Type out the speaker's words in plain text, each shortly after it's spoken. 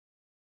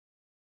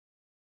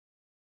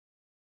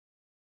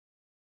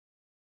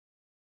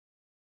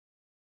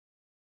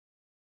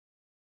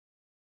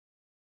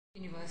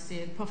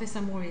University,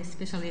 Professor Mori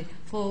especially,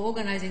 for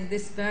organizing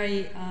this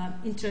very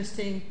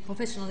interesting,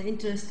 professionally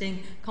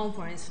interesting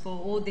conference for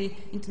all the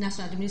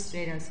international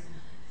administrators.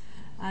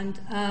 And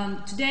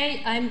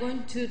today I'm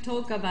going to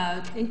talk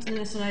about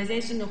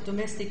internationalization of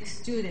domestic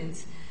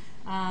students,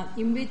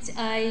 in which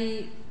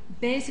I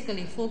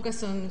basically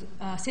focus on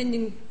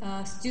sending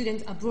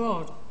students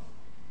abroad.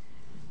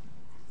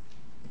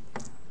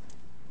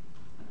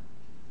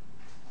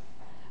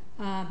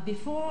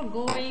 Before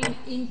going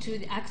into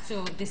the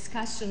actual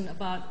discussion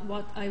about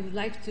what I would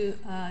like to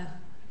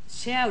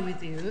share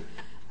with you,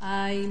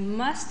 I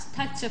must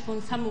touch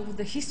upon some of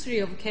the history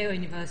of Keio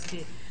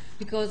University.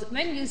 Because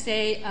when you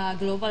say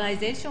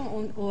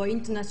globalization or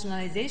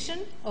internationalization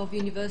of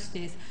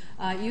universities,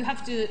 you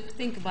have to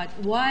think about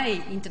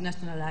why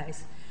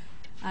internationalize.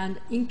 And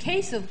in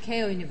case of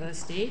Keio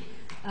University,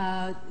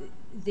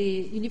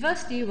 the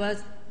university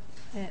was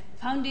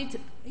founded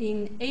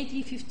in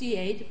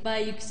 1858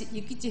 by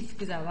Yukichi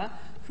Fukuzawa,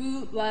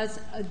 who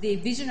was the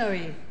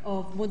visionary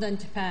of modern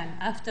Japan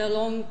after a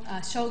long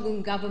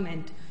shogun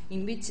government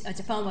in which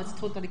Japan was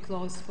totally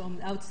closed from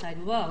the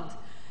outside world.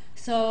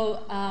 So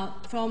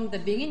from the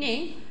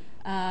beginning,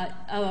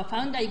 our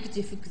founder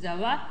Yukichi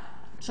Fukuzawa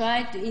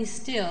tried to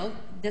instill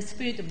the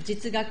spirit of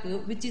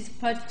jitsugaku, which is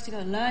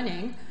practical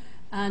learning,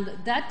 and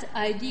that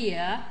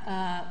idea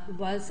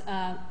was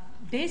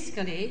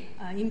basically,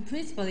 in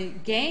principle,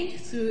 gained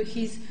through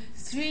his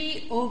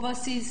 3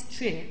 overseas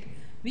trips,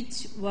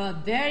 which were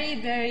very,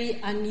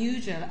 very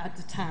unusual at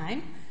the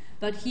time.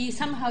 But he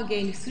somehow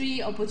gained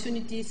 3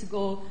 opportunities to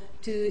go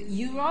to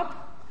Europe,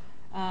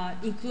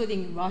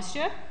 including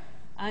Russia.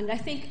 And I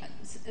think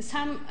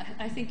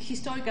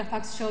historical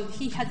facts show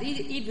he had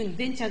even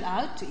ventured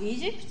out to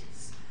Egypt.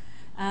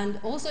 And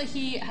also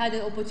he had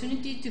an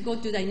opportunity to go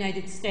to the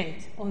United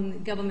States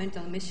on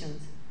governmental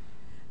missions.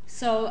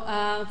 So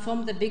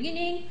from the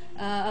beginning,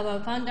 our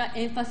founder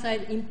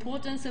emphasized the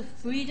importance of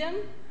freedom,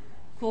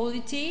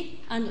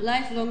 quality, and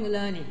lifelong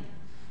learning.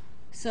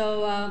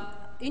 So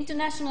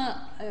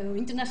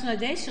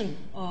internationalization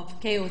of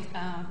Keio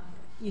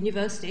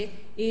University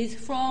is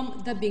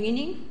from the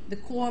beginning the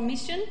core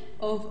mission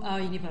of our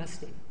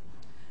university.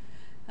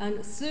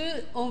 And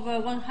through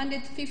over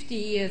 150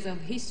 years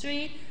of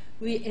history,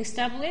 we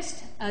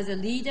established as a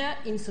leader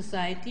in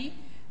society,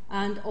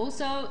 and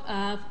also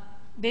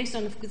based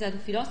on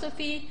Fukuzawa's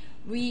philosophy,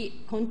 we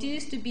continue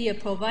to be a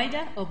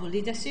provider of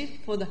leadership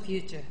for the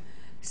future.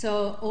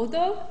 So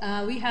although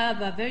we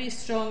have a very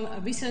strong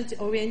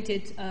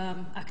research-oriented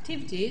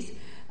activities,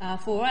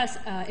 for us,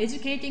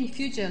 educating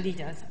future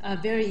leaders are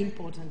very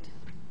important.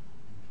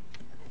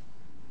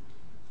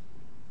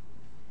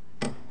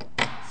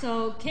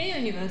 So Keio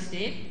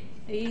University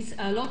is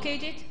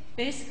located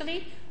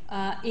basically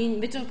in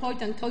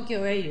metropolitan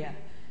Tokyo area.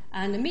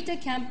 And the Mita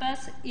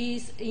campus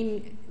is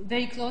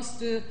very close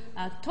to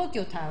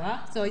Tokyo Tower,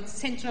 so it's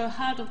central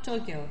heart of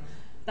Tokyo.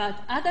 But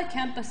other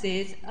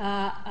campuses,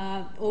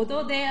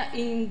 although they are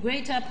in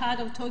greater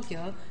part of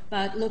Tokyo,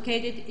 but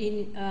located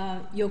in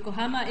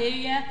Yokohama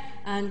area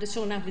and the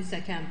Shonan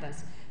Fujita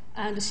campus.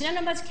 And the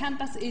Shinano-machi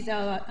campus is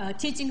our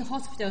teaching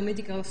hospital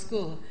medical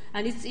school,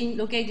 and it's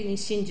located in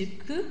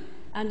Shinjuku.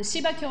 And the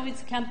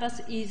Shiba-Kyoritsu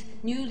campus is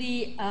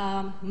newly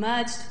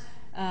merged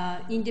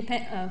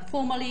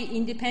formerly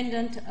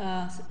independent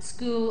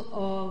school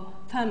of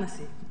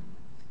pharmacy.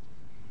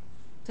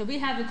 So we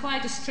have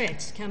quite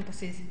stretched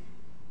campuses.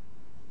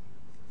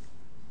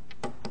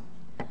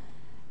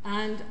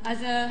 And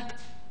as a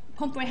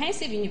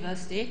comprehensive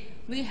university,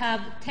 we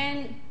have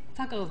 10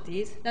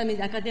 faculties, that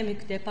means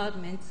academic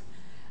departments,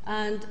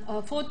 and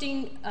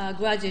 14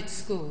 graduate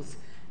schools.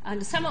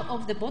 And some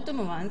of the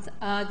bottom ones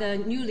are the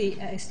newly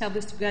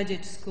established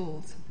graduate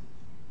schools.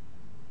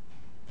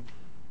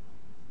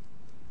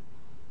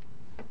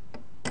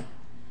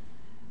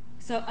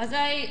 So as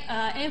I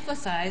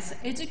emphasize,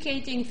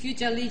 educating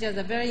future leaders is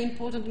a very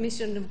important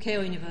mission of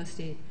Keio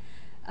University.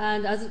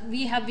 And as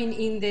we have been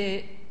in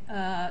the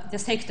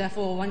sector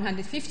for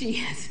 150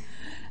 years,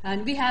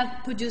 and we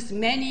have produced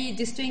many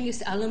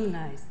distinguished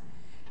alumni,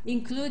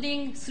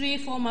 including 3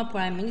 former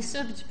prime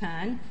ministers of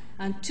Japan,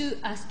 and 2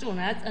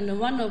 astronauts, and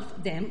one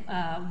of them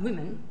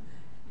women,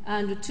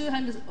 and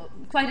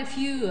quite a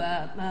few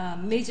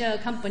major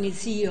company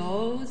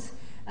CEOs,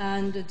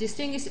 and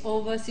distinguished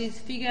overseas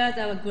figures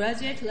that were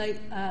graduates,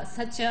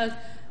 such as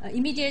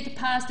immediate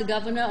past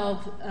governor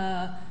of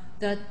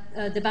the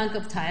Bank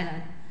of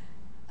Thailand.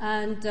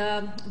 And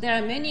there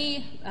are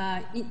many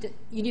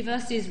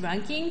universities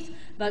rankings,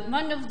 but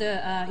one of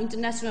the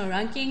international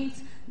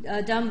rankings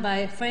done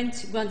by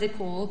French Grande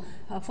École,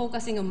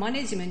 focusing on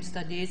management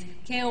studies,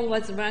 Keio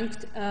was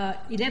ranked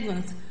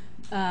 11th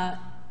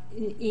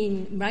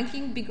in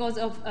ranking because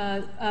of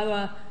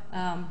our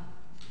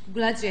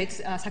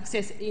graduates'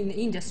 success in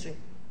industry.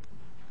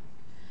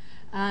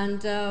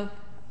 And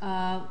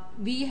one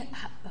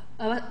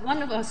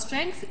of our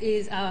strengths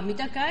is our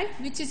Mitakai,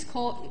 which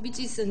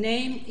is a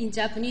name in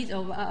Japanese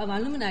of our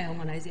alumni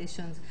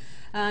organizations.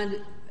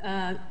 And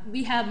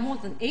we have more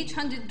than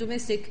 800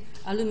 domestic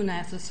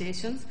alumni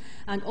associations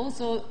and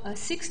also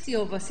 60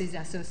 overseas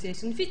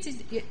associations, which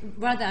is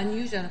rather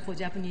unusual for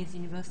Japanese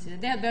universities.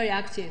 They are very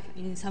active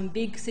in some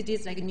big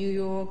cities like New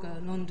York or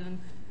London.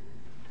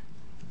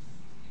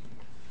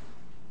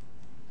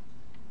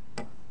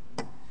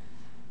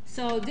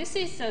 So this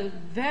is a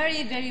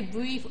very, very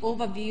brief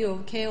overview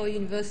of Keio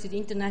University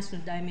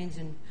International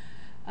Dimension.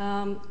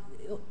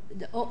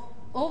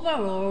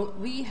 Overall,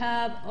 we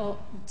have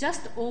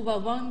just over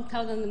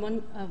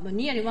 1,000,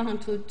 nearly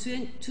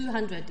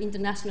 200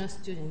 international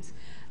students.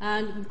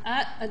 And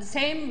the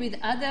same with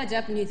other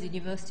Japanese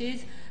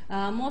universities.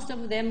 Most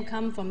of them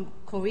come from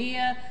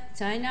Korea,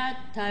 China,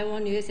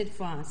 Taiwan, USA,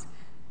 France.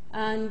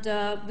 And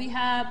we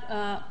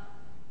have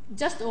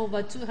just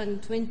over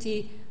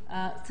 220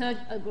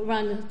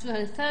 around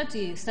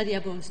 230 study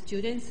abroad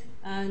students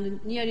and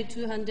nearly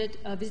 200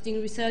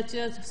 visiting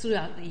researchers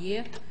throughout the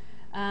year,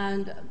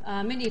 and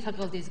many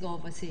faculties go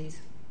overseas.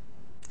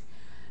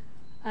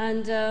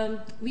 And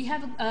we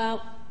have,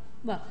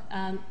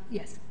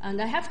 yes,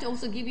 and I have to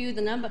also give you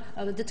the number,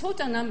 the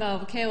total number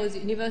of Keio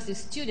University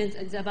students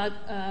is about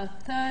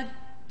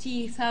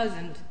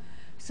 30,000.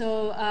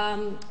 So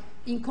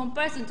in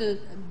comparison to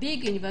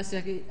big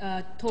universities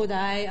like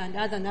Todai and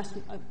other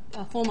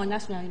former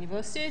national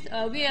universities,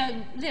 we are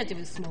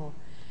relatively small.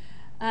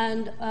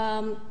 And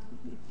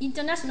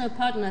international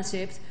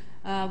partnerships,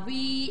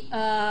 we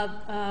are,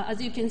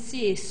 as you can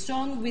see,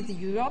 strong with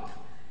Europe,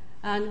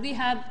 and we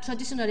have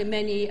traditionally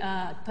many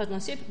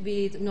partnerships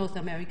with North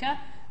America,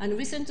 and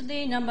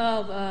recently number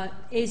of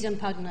Asian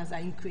partners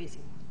are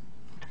increasing.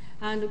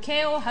 And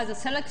Keio has a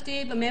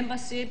selective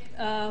membership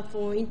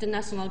for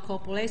international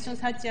corporations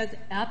such as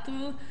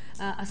Apple,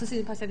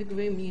 Associated Pacific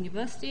Rim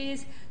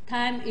Universities.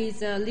 TIME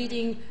is a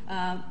leading,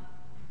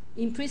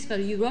 in principle,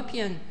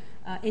 European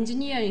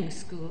engineering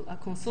school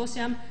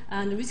consortium,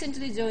 and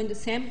recently joined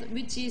SEM,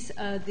 which is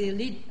the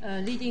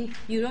leading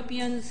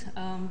European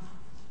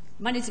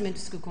management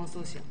school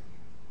consortium.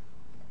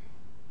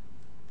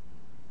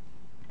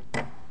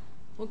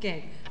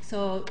 Okay,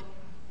 so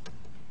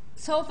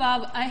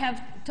far I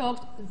have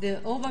talked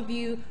the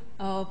overview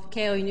of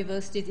Keio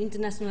University's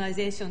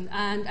internationalization,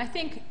 and I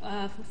think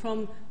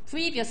from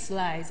previous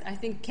slides, I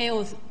think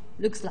Keio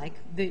looks like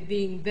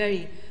being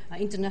very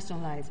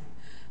internationalized.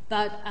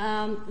 But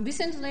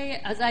recently,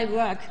 as I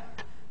work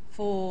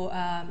for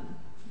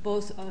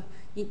both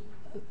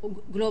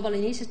global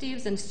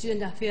initiatives and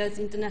student affairs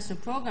international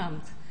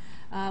programs,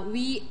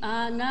 we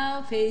are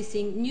now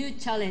facing new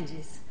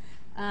challenges,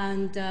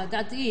 and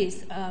that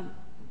is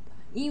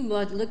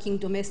inward-looking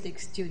domestic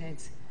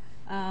students.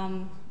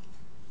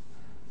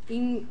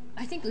 In,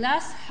 I think,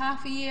 last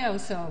half year or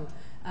so,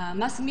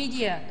 mass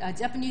media,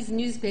 Japanese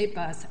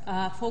newspapers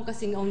are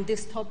focusing on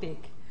this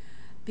topic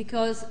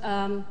because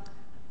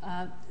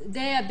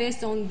they are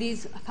based on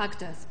these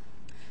factors.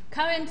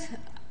 Current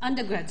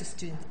undergraduate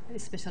students,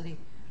 especially,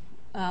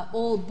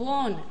 all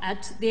born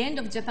at the end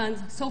of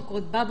Japan's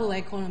so-called bubble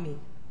economy.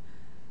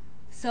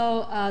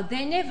 So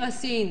they never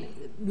seen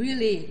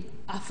really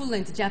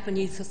affluent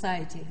Japanese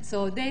society.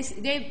 So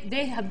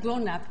they have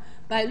grown up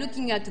by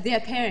looking at their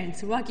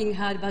parents working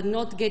hard but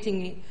not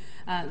getting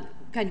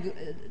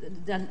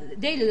the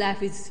daily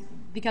life is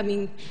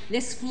becoming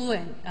less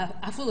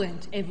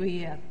affluent every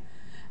year.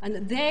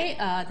 And they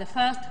are the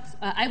first,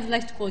 I would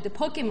like to call it the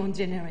Pokemon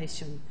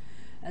generation.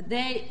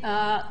 They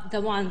are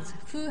the ones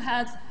who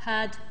have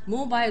had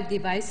mobile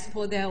device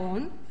for their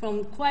own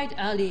from quite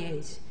early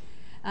age.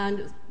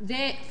 And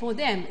for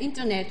them,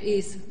 internet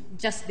is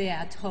just there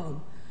at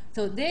home.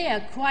 So they are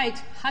quite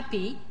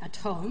happy at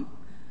home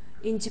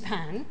in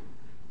Japan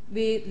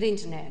with the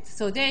internet.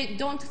 So they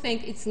don't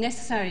think it's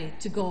necessary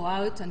to go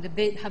out and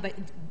have a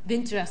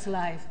adventurous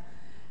life.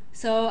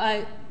 So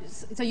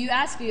you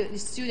ask your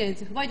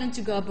students, why don't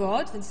you go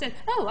abroad? And they said,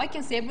 oh, I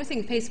can see everything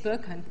on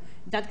Facebook, and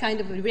that kind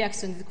of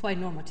reaction is quite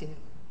normative.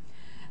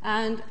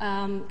 And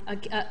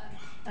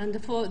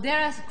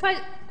there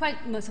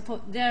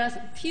are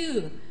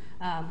few,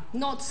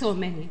 not so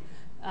many,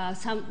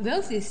 some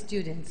wealthy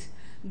students.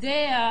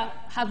 They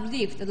have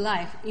lived a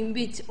life in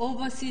which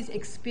overseas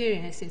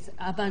experiences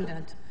are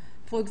abundant.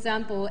 For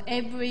example,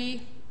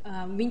 every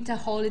winter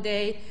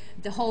holiday,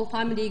 the whole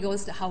family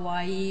goes to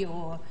Hawaii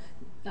or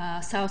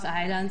South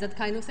Island, that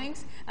kind of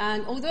things.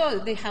 And although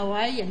the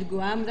Hawaii and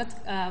Guam,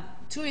 that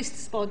tourist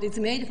spot is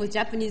made for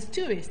Japanese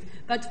tourists,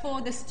 but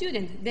for the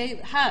student,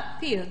 they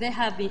feel they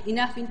have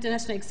enough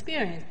international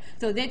experience,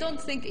 so they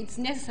don't think it's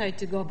necessary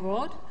to go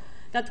abroad,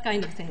 that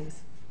kind of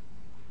things.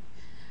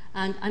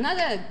 And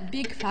another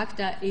big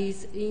factor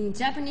is in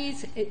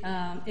Japanese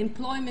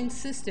employment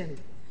system.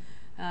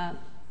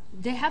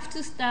 They have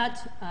to start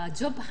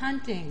job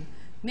hunting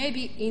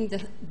maybe in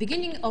the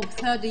beginning of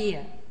third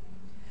year.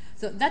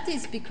 So that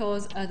is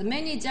because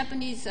many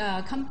Japanese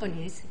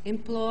companies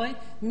employ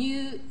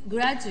new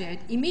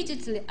graduates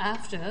immediately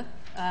after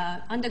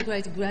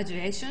undergraduate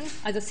graduation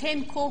as the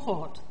same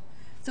cohort.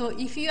 So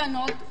if you are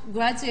not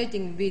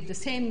graduating with the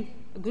same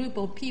group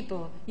of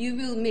people, you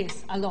will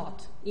miss a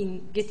lot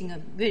in getting a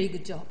very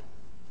good job.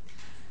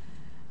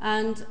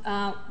 And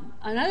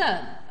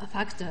another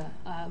factor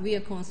we are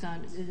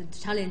concerned is the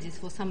challenges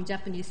for some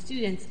Japanese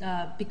students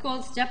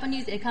because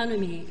Japanese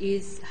economy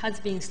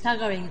has been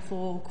staggering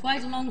for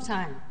quite a long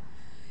time.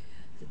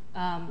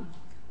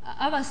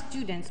 Our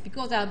students,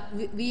 because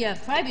we are a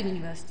private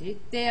university,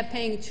 they are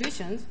paying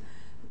tuitions,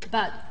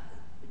 but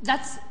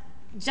that's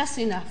just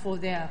enough for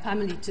their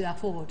family to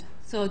afford.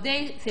 So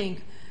they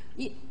think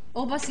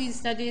overseas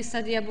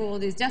study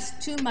abroad is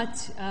just too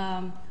much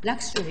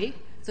luxury,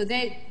 so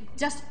they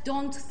just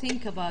don't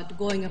think about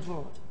going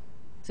abroad.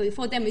 So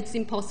for them, it's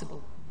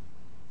impossible.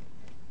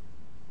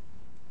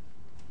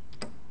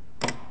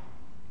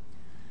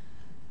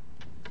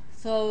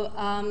 So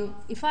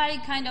if I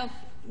kind of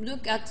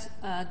look at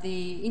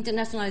the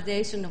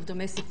internationalization of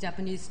domestic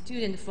Japanese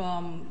students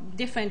from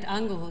different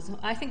angles,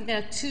 I think there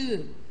are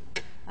two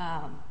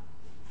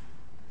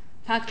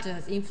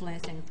factors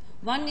influencing.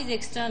 One is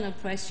external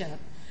pressure.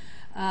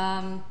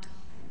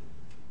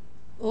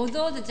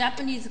 Although the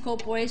Japanese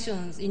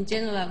corporations in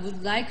general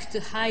would like to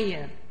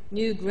hire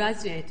new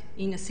graduates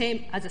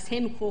as the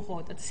same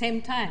cohort at the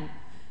same time,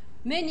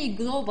 many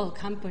global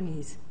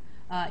companies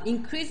are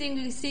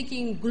increasingly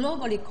seeking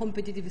globally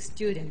competitive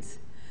students.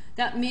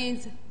 That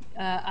means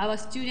our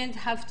students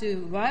have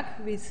to work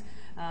with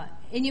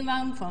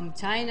anyone from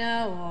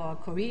China or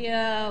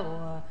Korea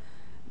or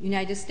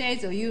United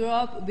States or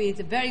Europe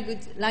with very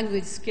good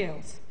language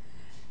skills.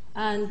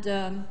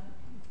 And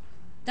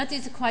that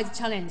is quite a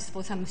challenge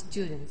for some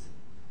students.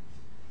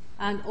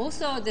 And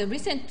also the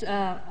recent,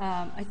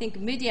 I think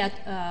media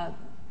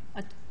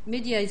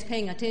is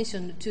paying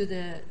attention to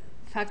the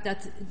fact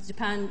that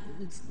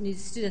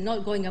Japanese students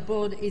not going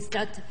abroad is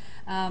that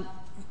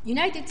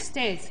United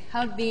States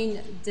have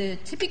been the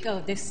typical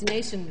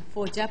destination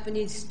for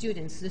Japanese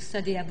students to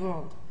study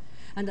abroad.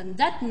 And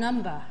that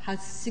number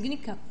has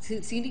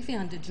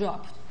significantly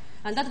dropped.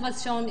 And that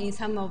was shown in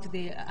some of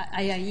the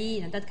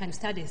IIE and that kind of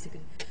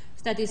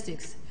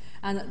statistics.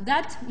 And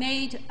that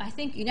made, I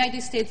think,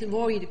 United States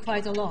worried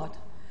quite a lot.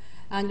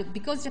 And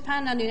because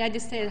Japan and the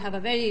United States have a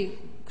very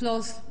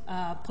close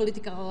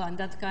political and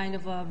that kind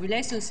of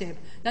relationship,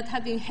 that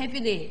have been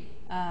heavily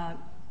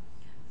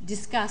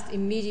discussed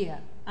in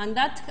media. And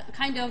that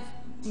kind of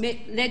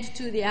led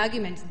to the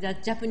argument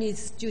that Japanese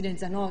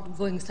students are not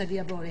going to study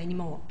abroad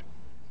anymore.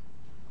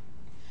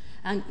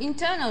 An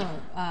internal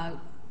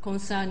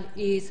concern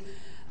is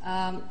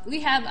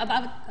we have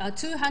about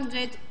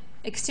 200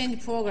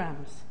 exchange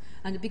programs.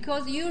 And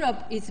because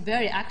Europe is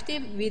very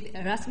active with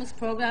Erasmus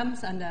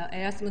programs and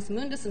Erasmus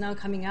Mundus now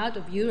coming out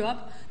of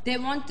Europe, they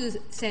want to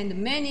send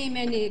many,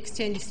 many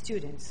exchange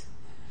students.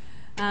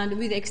 And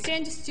with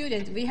exchange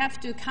students, we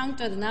have to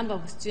counter the number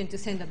of students to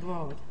send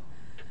abroad.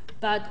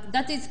 But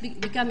that is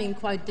becoming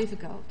quite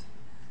difficult.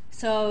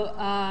 So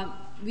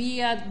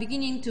we are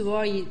beginning to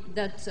worry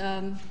that,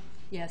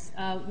 yes,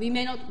 we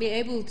may not be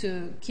able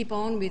to keep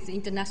on with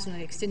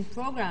international exchange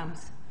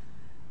programs.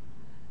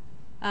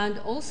 And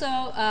also,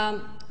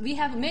 we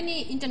have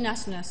many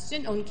international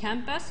students on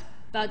campus,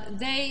 but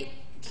they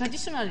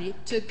traditionally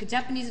took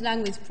Japanese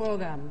language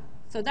program.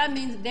 So that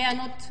means they are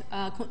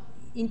not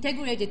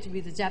integrated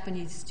with the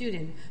Japanese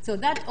students. So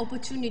that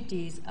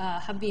opportunities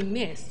have been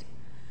missed.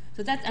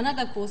 So that's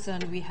another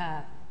concern we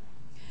have.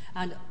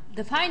 And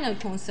the final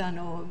concern,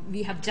 or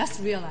we have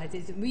just realized,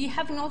 is we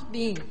have not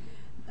been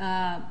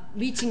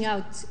reaching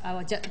out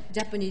our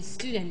Japanese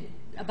students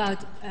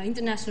about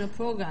international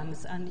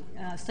programs and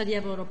study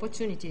abroad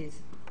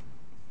opportunities.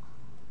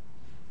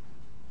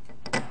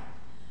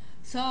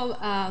 So,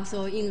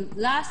 so in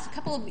last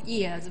couple of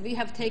years, we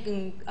have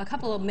taken a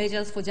couple of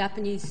measures for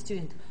Japanese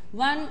students.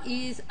 One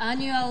is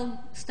annual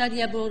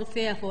study abroad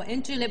fair for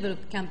entry-level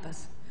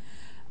campus.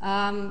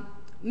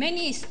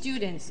 Many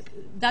students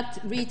that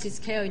reaches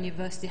Keio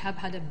University have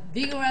had a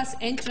vigorous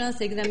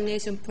entrance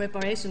examination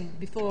preparation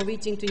before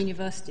reaching to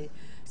university.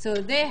 So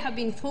they have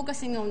been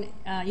focusing on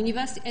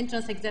university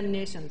entrance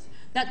examinations.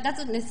 That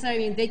doesn't necessarily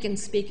mean they can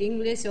speak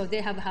English or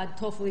they have had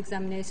TOEFL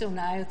examination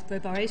or IELTS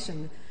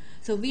preparation.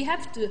 So we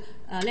have to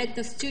let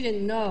the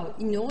student know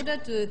in order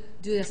to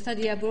do a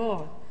study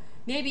abroad,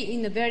 maybe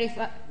in the very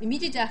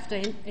immediately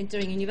after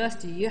entering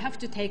university, you have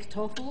to take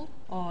TOEFL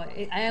or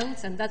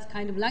IELTS and that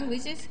kind of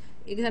languages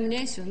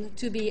examination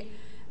to be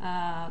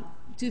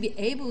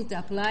able to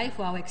apply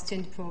for our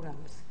exchange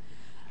programs.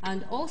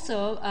 And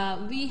also,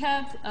 we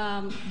have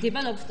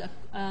developed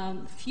a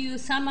few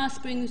summer,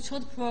 spring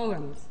short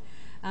programs.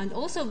 And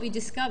also, we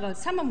discovered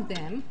some of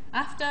them,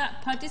 after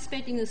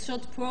participating in the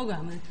short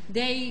program,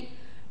 they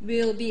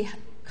will be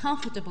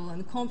comfortable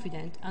and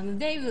confident,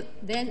 and they will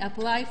then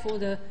apply for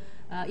the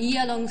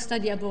year-long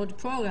study abroad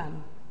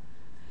program.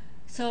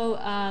 So,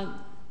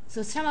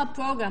 so summer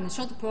programs,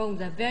 short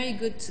programs are very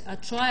good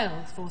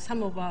trials for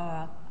some of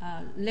our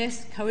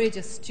less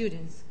courageous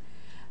students.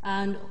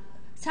 And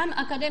some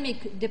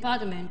academic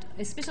department,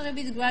 especially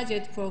with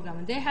graduate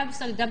program, they have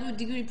started double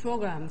degree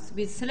programs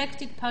with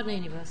selected partner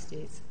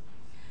universities.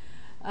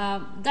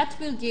 That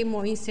will give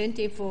more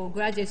incentive for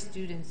graduate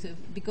students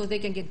because they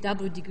can get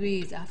double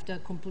degrees after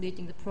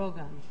completing the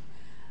program.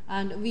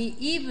 And we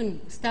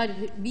even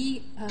started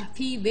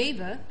fee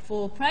waiver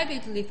for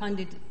privately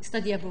funded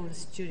study abroad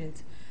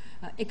students.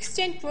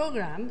 Exchange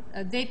program,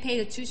 they pay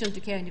the tuition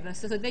to Keio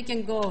University, so they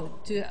can go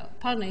to a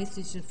partner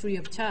institution free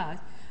of charge.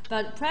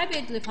 But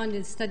privately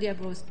funded study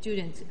abroad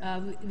students,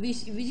 we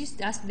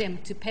just ask them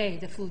to pay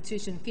the full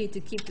tuition fee to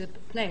keep the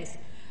place.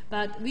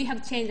 But we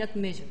have changed that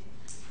measure.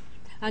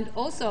 And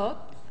also,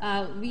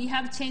 we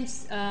have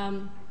changed,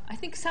 I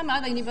think some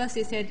other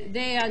universities said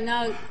they are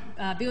now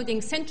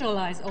building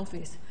centralized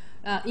office.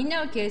 In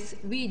our case,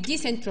 we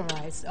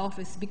decentralized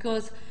office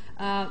because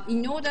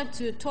in order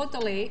to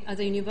totally, as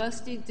a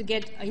university, to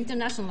get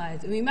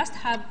internationalized, we must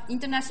have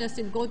international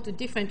students go to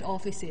different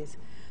offices.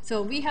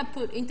 So we have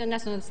put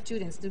international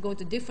students to go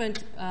to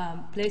different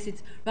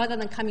places rather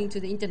than coming to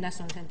the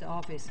international center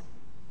office.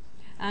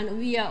 And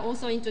we are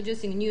also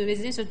introducing a new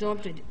residential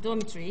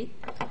dormitory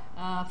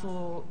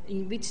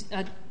in which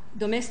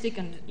domestic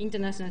and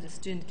international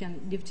students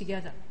can live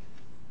together.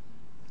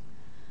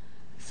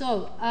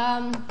 So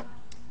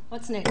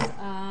what's next?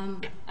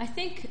 I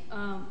think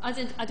as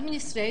an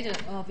administrator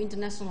of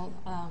international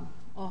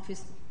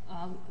office,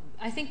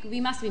 I think we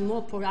must be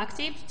more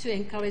proactive to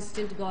encourage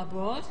students to go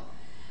abroad.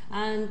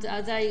 And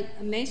as I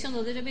mentioned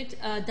a little bit,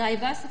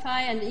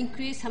 diversify and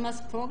increase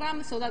Hamas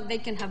programs so that they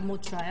can have more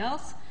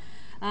trials.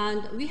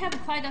 And we have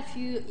quite a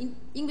few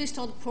English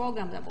taught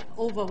programs,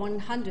 over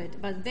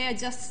 100, but they're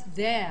just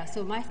there.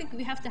 So I think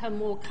we have to have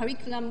more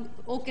curriculum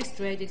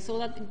orchestrated so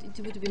that it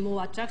would be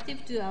more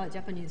attractive to our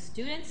Japanese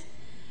students.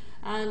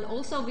 And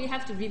also we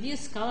have to review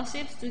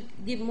scholarships to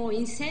give more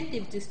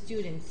incentive to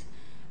students,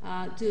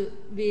 to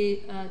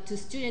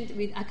students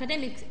with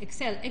academic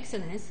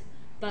excellence,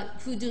 but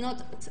who do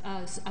not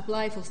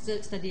apply for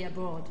study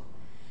abroad.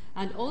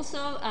 And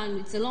also,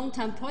 it's a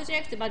long-term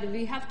project, but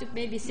we have to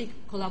maybe seek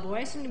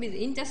collaboration with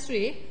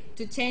industry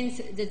to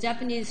change the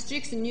Japanese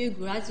strict new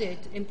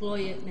graduate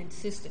employment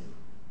system.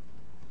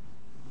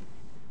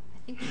 I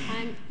think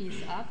time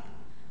is up.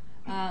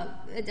 I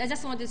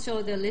just wanted to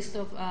show the list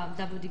of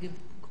double degree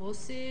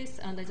courses,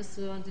 and I just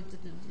wanted to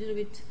do a little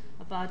bit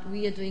about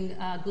we are doing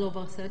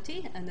Global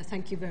 30, and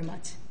thank you very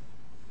much.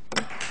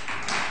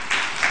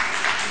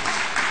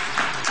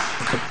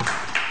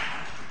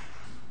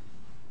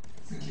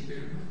 Thank you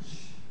very much.